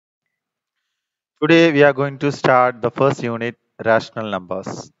Today we are going to start the first unit, rational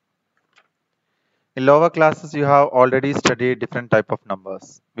numbers. In lower classes you have already studied different type of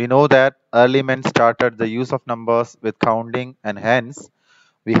numbers. We know that early men started the use of numbers with counting, and hence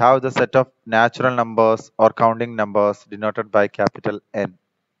we have the set of natural numbers or counting numbers denoted by capital N.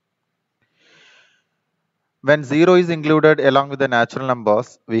 When 0 is included along with the natural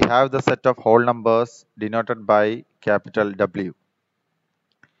numbers, we have the set of whole numbers denoted by capital W.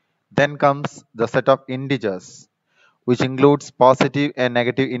 Then comes the set of integers, which includes positive and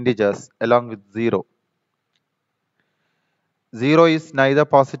negative integers along with 0. 0 is neither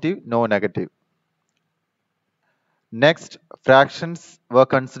positive nor negative. Next, fractions were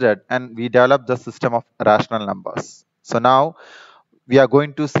considered and we developed the system of rational numbers. So now we are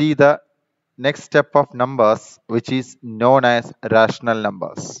going to see the next step of numbers, which is known as rational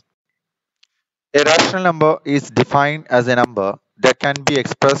numbers. A rational number is defined as a number that can be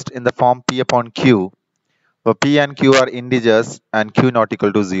expressed in the form P upon Q, where P and Q are integers and Q not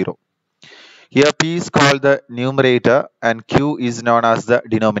equal to 0. Here P is called the numerator and Q is known as the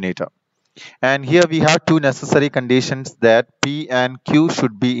denominator. And here we have two necessary conditions that P and Q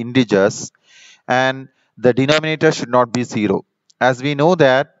should be integers and the denominator should not be 0. As we know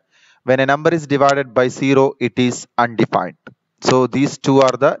that when a number is divided by 0, it is undefined. So these two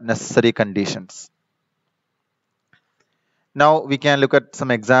are the necessary conditions. Now we can look at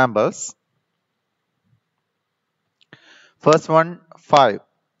some examples. First one, 5.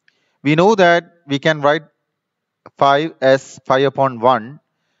 We know that we can write 5 as 5 upon 1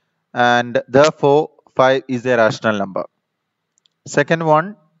 and therefore 5 is a rational number. Second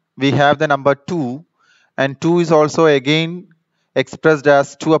one, we have the number 2 and 2 is also again expressed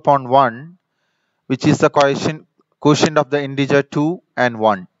as 2 upon 1, which is the quotient of the integer 2 and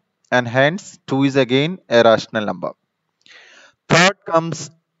 1, and hence 2 is again a rational number. Third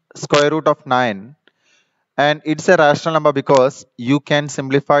comes square root of 9, and it's a rational number because you can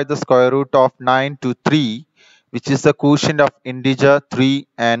simplify the square root of 9 to 3, which is the quotient of integer 3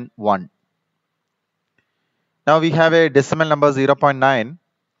 and 1. Now we have a decimal number 0.9,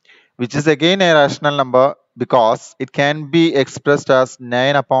 which is again a rational number because it can be expressed as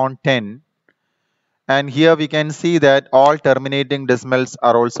 9 upon 10. And here we can see that all terminating decimals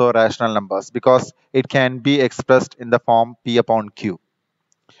are also rational numbers because it can be expressed in the form P upon Q.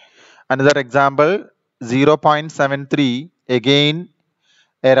 Another example, 0.73, again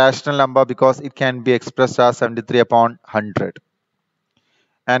a rational number because it can be expressed as 73 upon 100.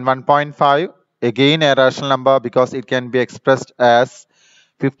 And 1.5, again a rational number because it can be expressed as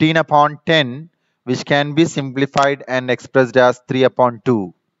 15 upon 10, which can be simplified and expressed as 3 upon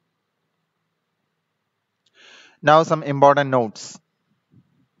 2. Now some important notes.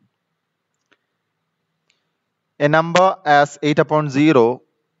 A number as 8 upon 0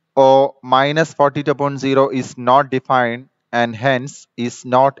 or minus 42 upon 0 is not defined and hence is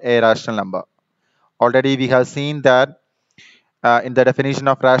not a rational number. Already we have seen that in the definition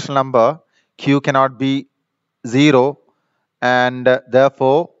of rational number, Q cannot be 0 and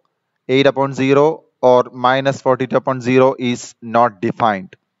therefore 8 upon 0 or minus 42 upon 0 is not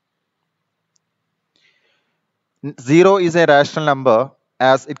defined. 0 is a rational number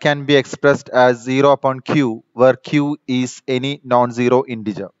as it can be expressed as 0 upon Q, where Q is any non-zero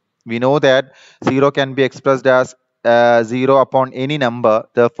integer. We know that 0 can be expressed as 0 upon any number,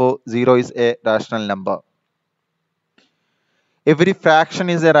 therefore 0 is a rational number. Every fraction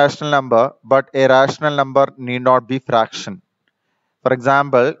is a rational number, but a rational number need not be fraction. For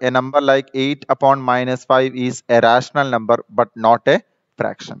example, a number like 8 upon minus 5 is a rational number, but not a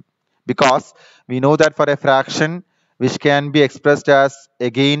fraction. Because we know that for a fraction, which can be expressed as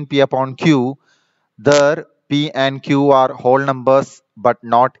again P upon Q, there P and Q are whole numbers, but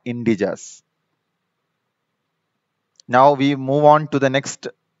not integers. Now we move on to the next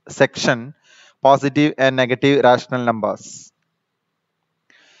section, positive and negative rational numbers.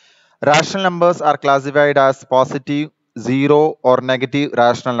 Rational numbers are classified as positive, 0 or negative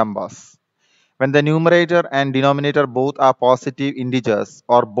rational numbers. When the numerator and denominator both are positive integers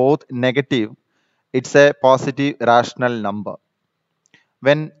or both negative, it's a positive rational number.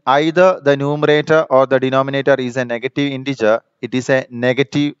 When either the numerator or the denominator is a negative integer, it is a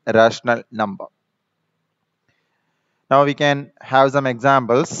negative rational number. Now we can have some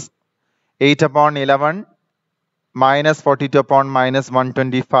examples. 8 upon 11 minus 42 upon minus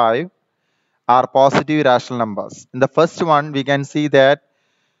 125 are positive rational numbers. In the first one, we can see that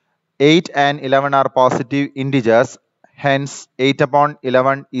 8 and 11 are positive integers. Hence, 8 upon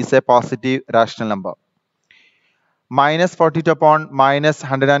 11 is a positive rational number. Minus 42 upon minus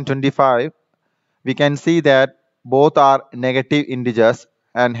 125, we can see that both are negative integers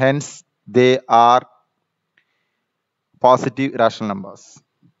and hence they are positive rational numbers.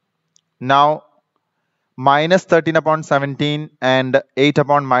 Now, minus 13 upon 17 and 8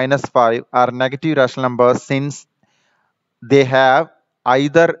 upon minus 5 are negative rational numbers since they have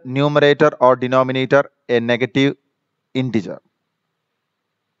either numerator or denominator a negative integer.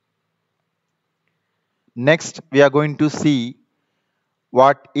 Next, we are going to see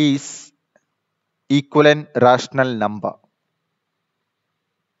what is equivalent rational number.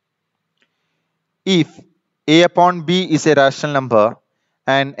 If a upon b is a rational number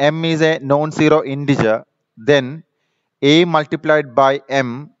and m is a non-zero integer, then a multiplied by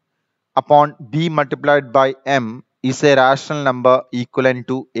m upon b multiplied by m is a rational number equivalent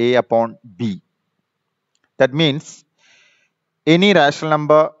to a upon b. That means any rational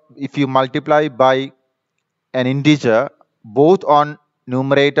number, if you multiply by an integer both on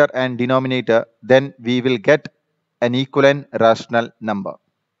numerator and denominator, then we will get an equivalent rational number.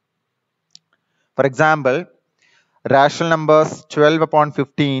 For example, rational numbers 12 upon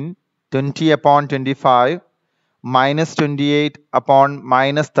 15, 20 upon 25, minus 28 upon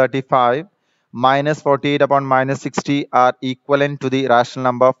minus 35, minus 48 upon minus 60 are equivalent to the rational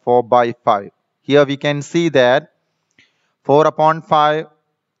number 4 by 5. Here we can see that 4 upon 5,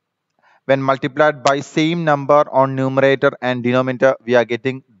 when multiplied by same number on numerator and denominator, we are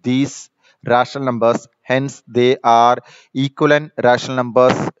getting these rational numbers. Hence, they are equivalent rational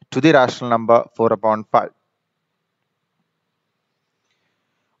numbers to the rational number 4 upon 5.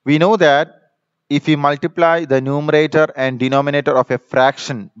 We know that if we multiply the numerator and denominator of a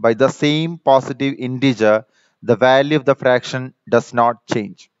fraction by the same positive integer, the value of the fraction does not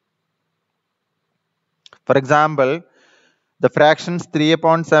change. For example, the fractions 3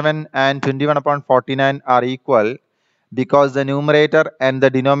 upon 7 and 21 upon 49 are equal because the numerator and the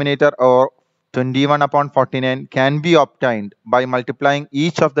denominator of 21 upon 49 can be obtained by multiplying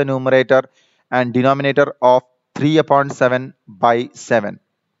each of the numerator and denominator of 3 upon 7 by 7.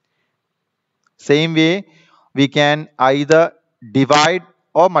 Same way, we can either divide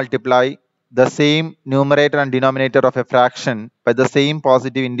or multiply the same numerator and denominator of a fraction by the same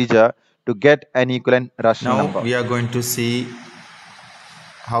positive integer to get an equivalent rational number. Now we are going to see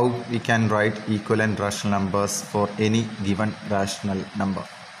how we can write equivalent rational numbers for any given rational number.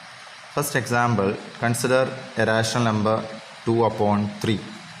 First example, consider a rational number 2 upon 3.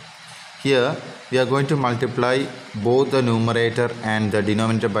 Here we are going to multiply both the numerator and the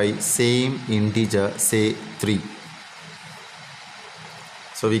denominator by same integer, say 3.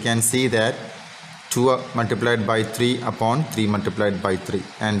 So we can see that 2 multiplied by 3 upon 3 multiplied by 3,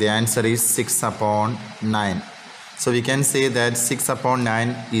 and the answer is 6 upon 9. So we can say that 6 upon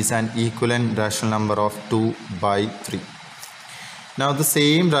 9 is an equivalent rational number of 2 by 3. Now the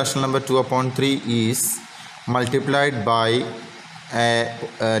same rational number 2 upon 3 is multiplied by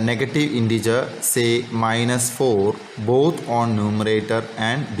a negative integer, say minus 4, both on numerator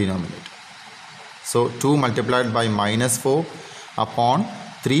and denominator. So 2 multiplied by minus 4 upon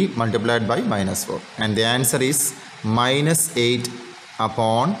 3 multiplied by minus 4, and the answer is minus 8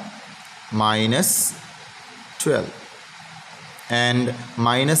 upon minus 12. And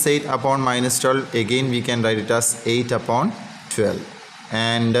minus 8 upon minus 12, again we can write it as 8 upon 12,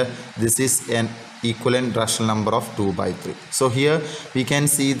 and this is an equivalent rational number of 2 by 3. So here we can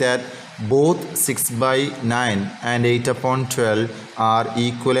see that both 6 by 9 and 8 upon 12 are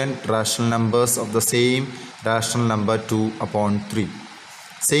equivalent rational numbers of the same rational number 2 upon 3.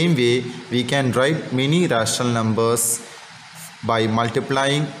 Same way, we can write many rational numbers by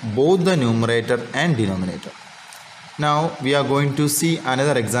multiplying both the numerator and denominator. Now we are going to see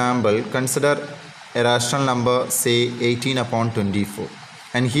another example. Consider a rational number, say 18 upon 24.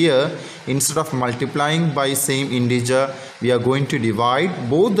 And here, instead of multiplying by same integer, we are going to divide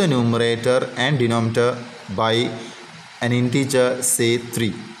both the numerator and denominator by an integer, say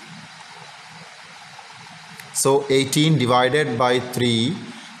 3. So 18 divided by 3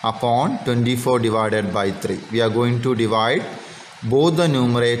 upon 24 divided by 3. We are going to divide both the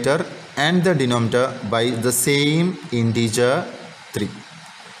numerator and the denominator by the same integer 3.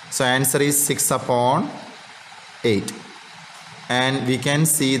 So answer is 6 upon 8. And we can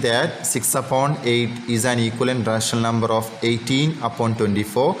see that 6 upon 8 is an equivalent rational number of 18 upon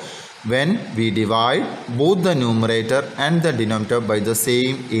 24 when we divide both the numerator and the denominator by the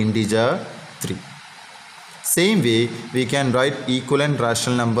same integer 3. Same way, we can write equivalent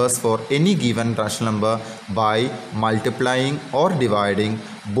rational numbers for any given rational number by multiplying or dividing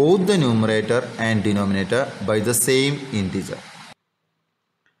both the numerator and denominator by the same integer.